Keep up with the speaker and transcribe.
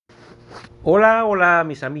Hola, hola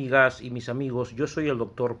mis amigas y mis amigos, yo soy el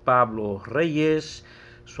doctor Pablo Reyes,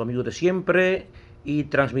 su amigo de siempre y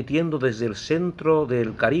transmitiendo desde el centro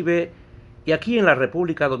del Caribe y aquí en la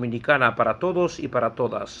República Dominicana para todos y para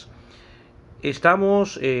todas.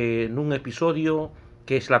 Estamos en un episodio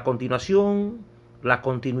que es la continuación, la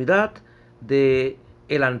continuidad de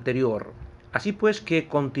el anterior. Así pues que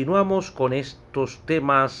continuamos con estos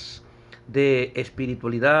temas de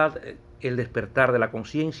espiritualidad, el despertar de la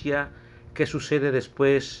conciencia, qué sucede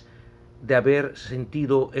después de haber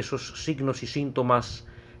sentido esos signos y síntomas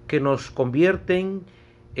que nos convierten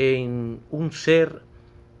en un ser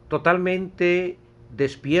totalmente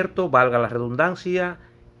despierto, valga la redundancia,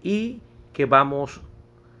 y que vamos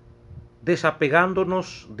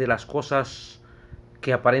desapegándonos de las cosas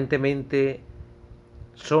que aparentemente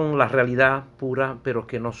son la realidad pura, pero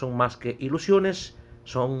que no son más que ilusiones,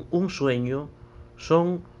 son un sueño,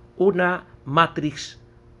 son una matrix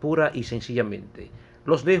pura y sencillamente.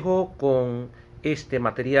 Los dejo con este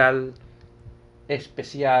material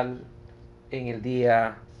especial en el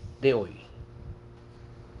día de hoy.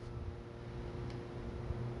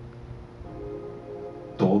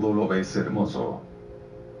 Todo lo ves hermoso,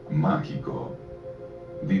 mágico,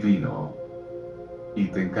 divino. Y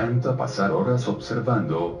te encanta pasar horas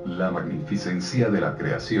observando la magnificencia de la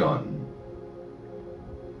creación.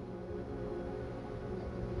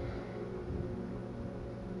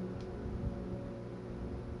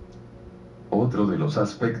 Otro de los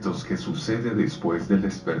aspectos que sucede después del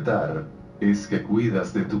despertar, es que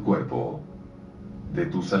cuidas de tu cuerpo, de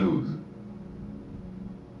tu salud.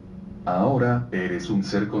 Ahora eres un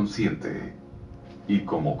ser consciente. Y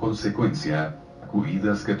como consecuencia,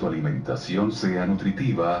 cuidas que tu alimentación sea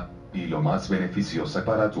nutritiva, y lo más beneficiosa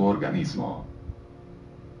para tu organismo.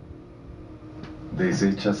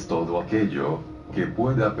 Desechas todo aquello que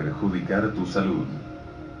pueda perjudicar tu salud,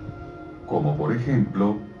 como por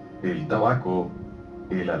ejemplo, el tabaco,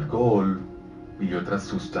 el alcohol y otras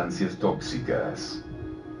sustancias tóxicas.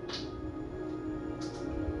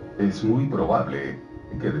 Es muy probable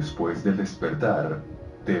que después del despertar,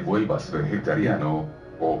 te vuelvas vegetariano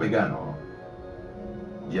o vegano,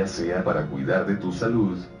 ya sea para cuidar de tu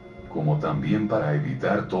salud, como también para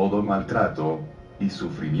evitar todo maltrato y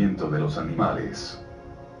sufrimiento de los animales.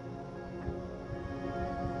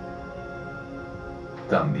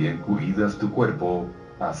 También cuidas tu cuerpo,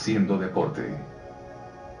 haciendo deporte.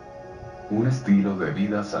 Un estilo de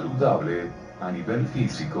vida saludable, a nivel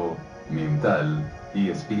físico, mental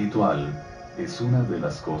y espiritual, es una de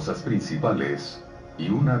las cosas principales, y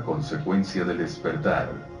una consecuencia del despertar.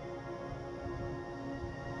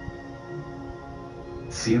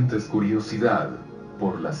 Sientes curiosidad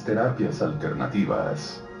por las terapias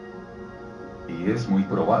alternativas. Y es muy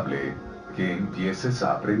probable que empieces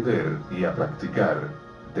a aprender y a practicar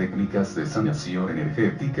técnicas de sanación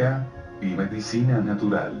energética y medicina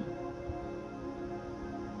natural.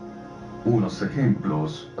 Unos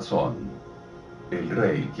ejemplos son el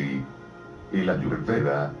Reiki, el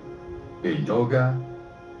Ayurveda, el Yoga,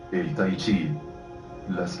 el Tai Chi,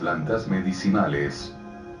 las plantas medicinales,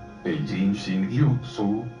 el Jin Shin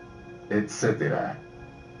Jutsu, etc.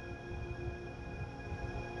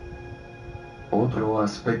 Otro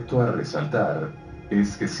aspecto a resaltar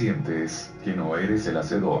es que sientes que no eres el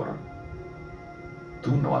hacedor.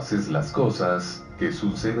 Tú no haces las cosas que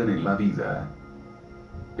suceden en la vida.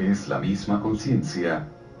 Es la misma conciencia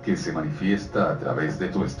que se manifiesta a través de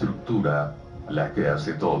tu estructura la que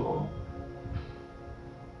hace todo.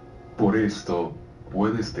 Por esto,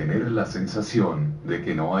 puedes tener la sensación de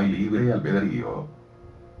que no hay libre albedrío.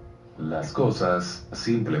 Las cosas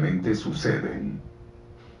simplemente suceden.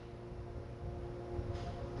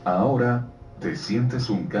 Ahora, te sientes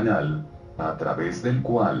un canal, a través del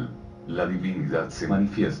cual la divinidad se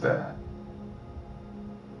manifiesta.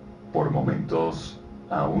 Por momentos,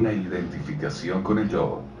 a una identificación con el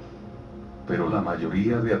yo. Pero la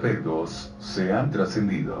mayoría de apegos se han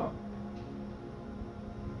trascendido.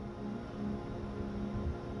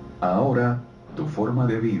 Ahora, tu forma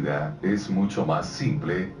de vida es mucho más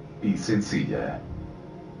simple y sencilla,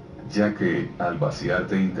 ya que, al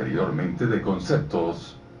vaciarte interiormente de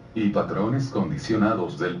conceptos y patrones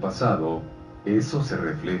condicionados del pasado, eso se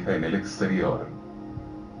refleja en el exterior,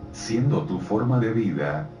 siendo tu forma de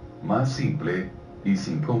vida más simple y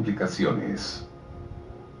sin complicaciones.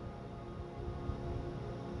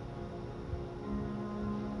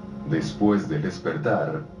 Después del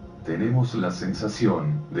despertar, tenemos la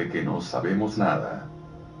sensación de que no sabemos nada.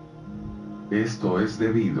 Esto es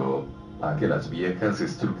debido a que las viejas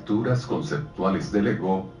estructuras conceptuales del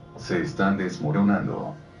ego se están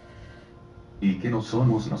desmoronando. Y que no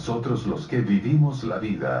somos nosotros los que vivimos la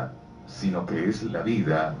vida, sino que es la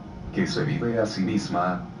vida, que se vive a sí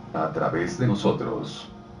misma, a través de nosotros.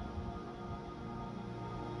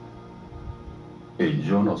 El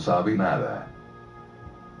yo no sabe nada.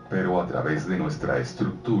 Pero a través de nuestra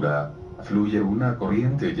estructura, fluye una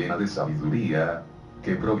corriente llena de sabiduría,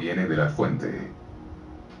 que proviene de la fuente.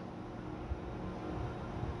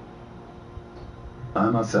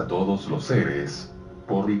 Amas a todos los seres,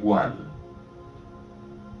 por igual.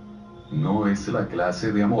 No es la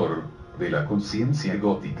clase de amor, de la conciencia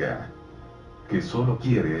egótica, que solo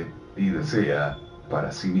quiere, y desea,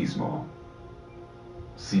 para sí mismo,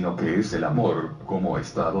 sino que es el amor, como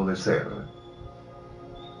estado de ser.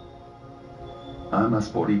 Amas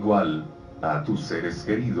por igual, a tus seres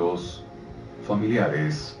queridos,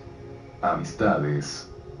 familiares, amistades,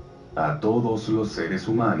 a todos los seres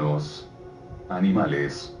humanos,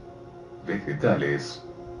 animales, vegetales,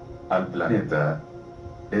 al planeta,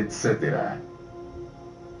 etc.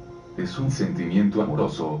 Es un sentimiento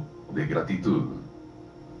amoroso, de gratitud.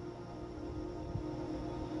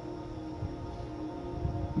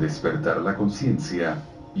 Despertar la conciencia,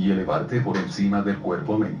 y elevarte por encima del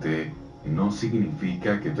cuerpo-mente, no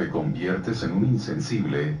significa que te conviertes en un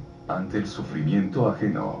insensible, ante el sufrimiento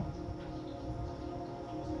ajeno.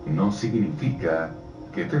 No significa,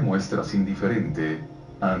 que te muestras indiferente,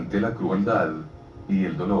 ante la crueldad, y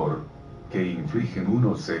el dolor, que infligen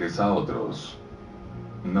unos seres a otros.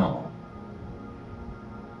 No.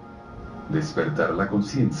 Despertar la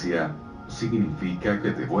conciencia, significa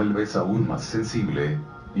que te vuelves aún más sensible,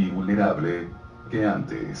 y vulnerable, que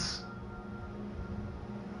antes.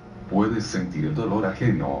 Puedes sentir el dolor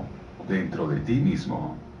ajeno, dentro de ti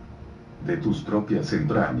mismo, de tus propias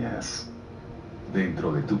entrañas,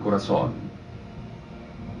 dentro de tu corazón.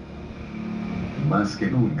 Más que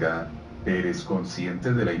nunca, eres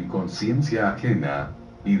consciente de la inconsciencia ajena,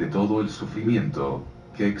 y de todo el sufrimiento,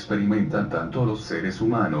 que experimentan tanto los seres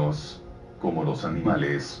humanos, como los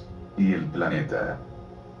animales, y el planeta.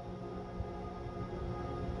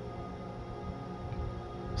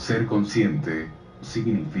 Ser consciente,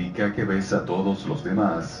 significa que ves a todos los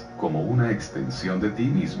demás, como una extensión de ti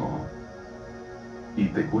mismo. Y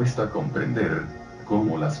te cuesta comprender,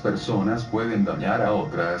 cómo las personas pueden dañar a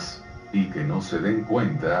otras, y que no se den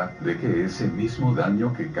cuenta, de que ese mismo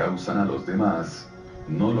daño que causan a los demás,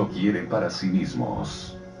 no lo quieren para sí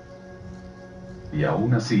mismos. Y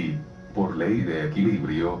aún así, por ley de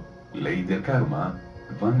equilibrio, ley del karma,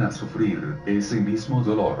 van a sufrir ese mismo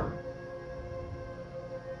dolor.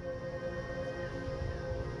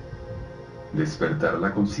 Despertar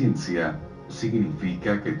la conciencia,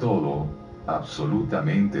 significa que todo,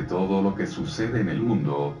 absolutamente todo lo que sucede en el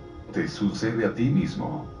mundo, te sucede a ti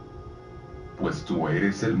mismo. Pues tú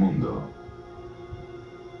eres el mundo.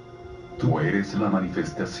 Tú eres la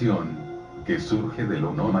manifestación, que surge de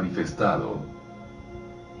lo no manifestado.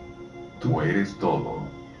 Tú eres todo.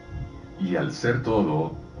 Y al ser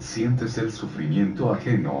todo, sientes el sufrimiento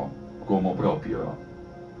ajeno, como propio.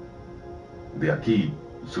 De aquí,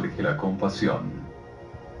 surge la compasión.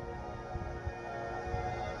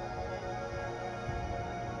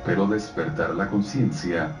 Pero despertar la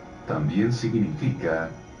conciencia, también significa,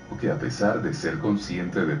 que a pesar de ser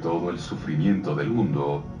consciente de todo el sufrimiento del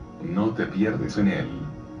mundo, no te pierdes en él.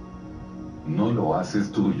 No lo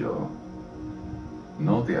haces tuyo.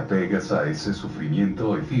 No te apegas a ese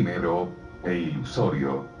sufrimiento efímero, e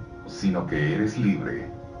ilusorio, sino que eres libre.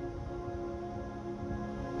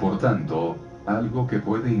 Por tanto, algo que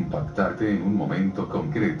puede impactarte en un momento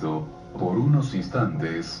concreto, por unos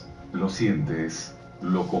instantes, lo sientes,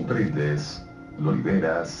 lo comprendes, lo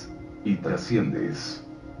liberas, y trasciendes,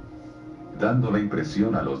 dando la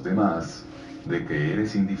impresión a los demás, de que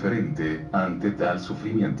eres indiferente ante tal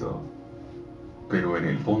sufrimiento. Pero en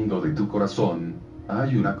el fondo de tu corazón,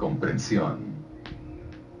 hay una comprensión.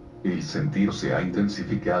 El sentir se ha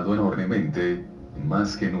intensificado enormemente,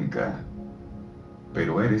 más que nunca.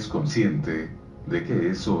 Pero eres consciente, de que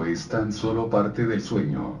eso es tan solo parte del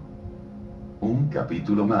sueño. Un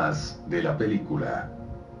capítulo más, de la película.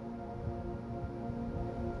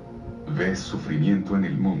 Ves sufrimiento en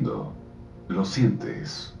el mundo. Lo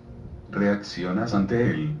sientes. Reaccionas ante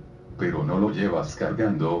él, pero no lo llevas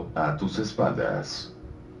cargando a tus espaldas.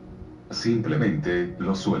 Simplemente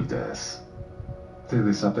lo sueltas. Te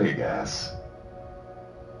desapegas.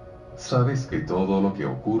 Sabes que todo lo que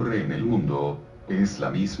ocurre en el mundo, es la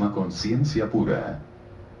misma conciencia pura.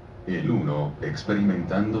 El uno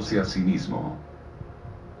experimentándose a sí mismo.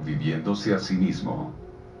 Viviéndose a sí mismo.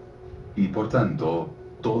 Y por tanto,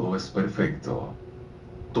 todo es perfecto.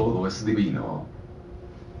 Todo es divino.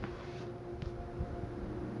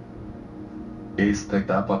 Esta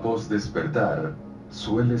etapa post-despertar,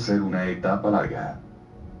 suele ser una etapa larga.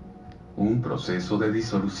 Un proceso de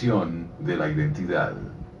disolución de la identidad.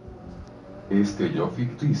 Este yo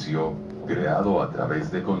ficticio, creado a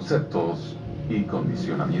través de conceptos y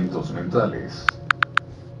condicionamientos mentales.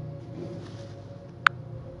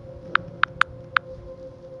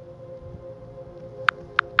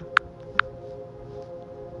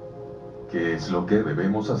 ¿Qué es lo que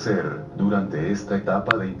debemos hacer durante esta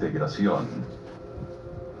etapa de integración?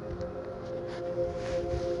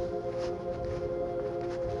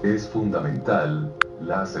 Es fundamental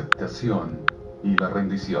la aceptación y la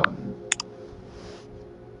rendición.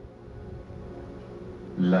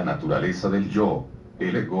 La naturaleza del yo,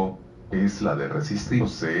 el ego, es la de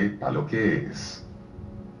resistirse a lo que es.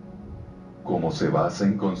 Como se basa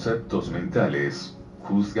en conceptos mentales,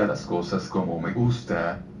 juzga las cosas como me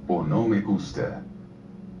gusta o no me gusta.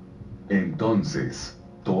 Entonces,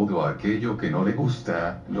 todo aquello que no le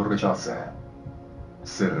gusta, lo rechaza.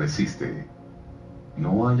 Se resiste.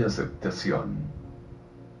 No hay aceptación.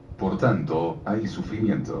 Por tanto, hay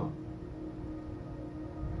sufrimiento.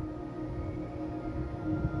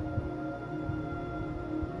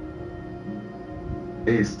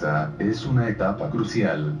 Esta es una etapa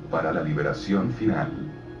crucial para la liberación final.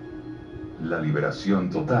 La liberación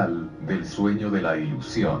total del sueño de la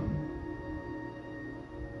ilusión.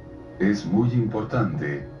 Es muy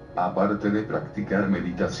importante, aparte de practicar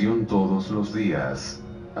meditación todos los días,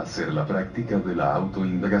 hacer la práctica de la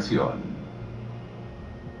autoindagación.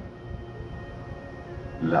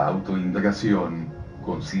 La autoindagación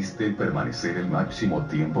consiste en permanecer el máximo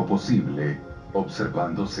tiempo posible,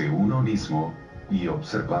 observándose uno mismo, y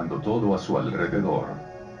observando todo a su alrededor.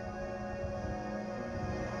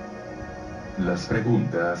 Las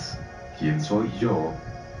preguntas, ¿quién soy yo?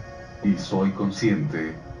 ¿Y soy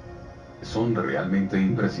consciente? Son realmente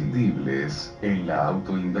imprescindibles en la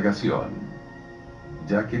autoindagación,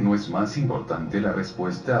 ya que no es más importante la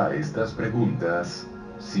respuesta a estas preguntas,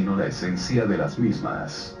 sino la esencia de las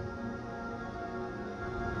mismas.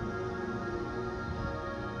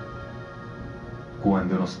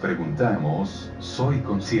 Cuando nos preguntamos, ¿soy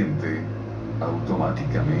consciente?,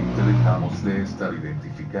 automáticamente dejamos de estar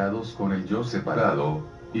identificados con el yo separado,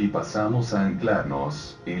 y pasamos a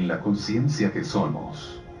anclarnos en la conciencia que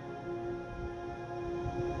somos.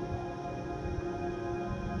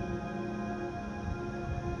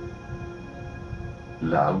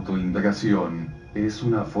 La autoindagación es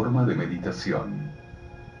una forma de meditación,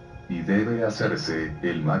 y debe hacerse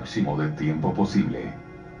el máximo de tiempo posible.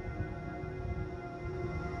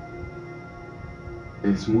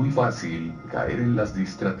 Es muy fácil caer en las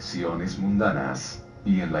distracciones mundanas,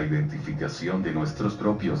 y en la identificación de nuestros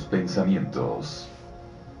propios pensamientos.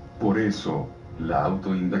 Por eso, la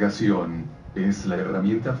autoindagación es la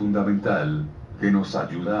herramienta fundamental que nos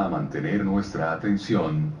ayuda a mantener nuestra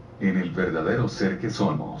atención en el verdadero ser que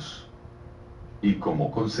somos. Y como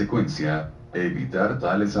consecuencia, evitar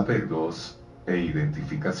tales apegos e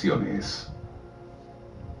identificaciones.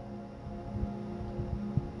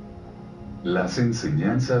 Las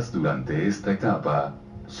enseñanzas durante esta etapa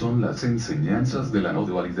son las enseñanzas de la no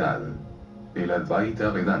dualidad, el Advaita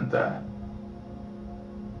Vedanta.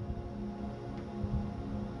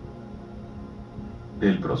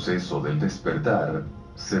 El proceso del despertar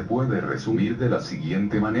se puede resumir de la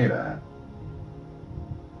siguiente manera.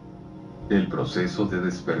 El proceso de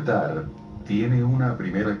despertar tiene una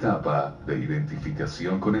primera etapa de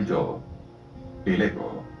identificación con el yo, el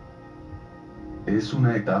ego. Es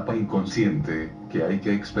una etapa inconsciente que hay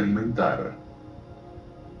que experimentar.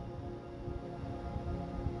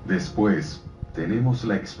 Después, tenemos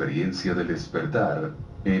la experiencia del despertar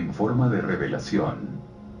en forma de revelación.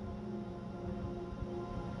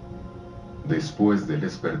 Después del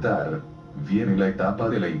despertar, viene la etapa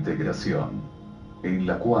de la integración, en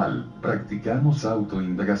la cual practicamos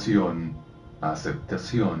autoindagación,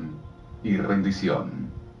 aceptación y rendición.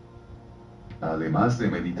 Además de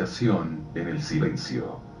meditación en el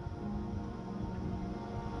silencio.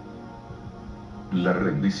 La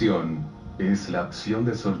rendición es la acción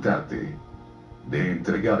de soltarte, de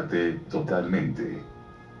entregarte totalmente.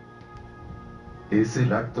 Es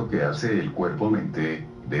el acto que hace el cuerpo-mente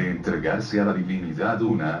de entregarse a la divinidad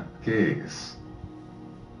una que es.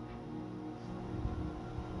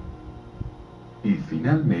 Y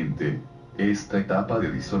finalmente, esta etapa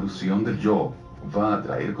de disolución del yo va a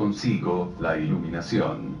traer consigo la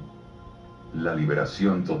iluminación, la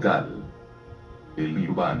liberación total, el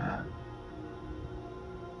nirvana.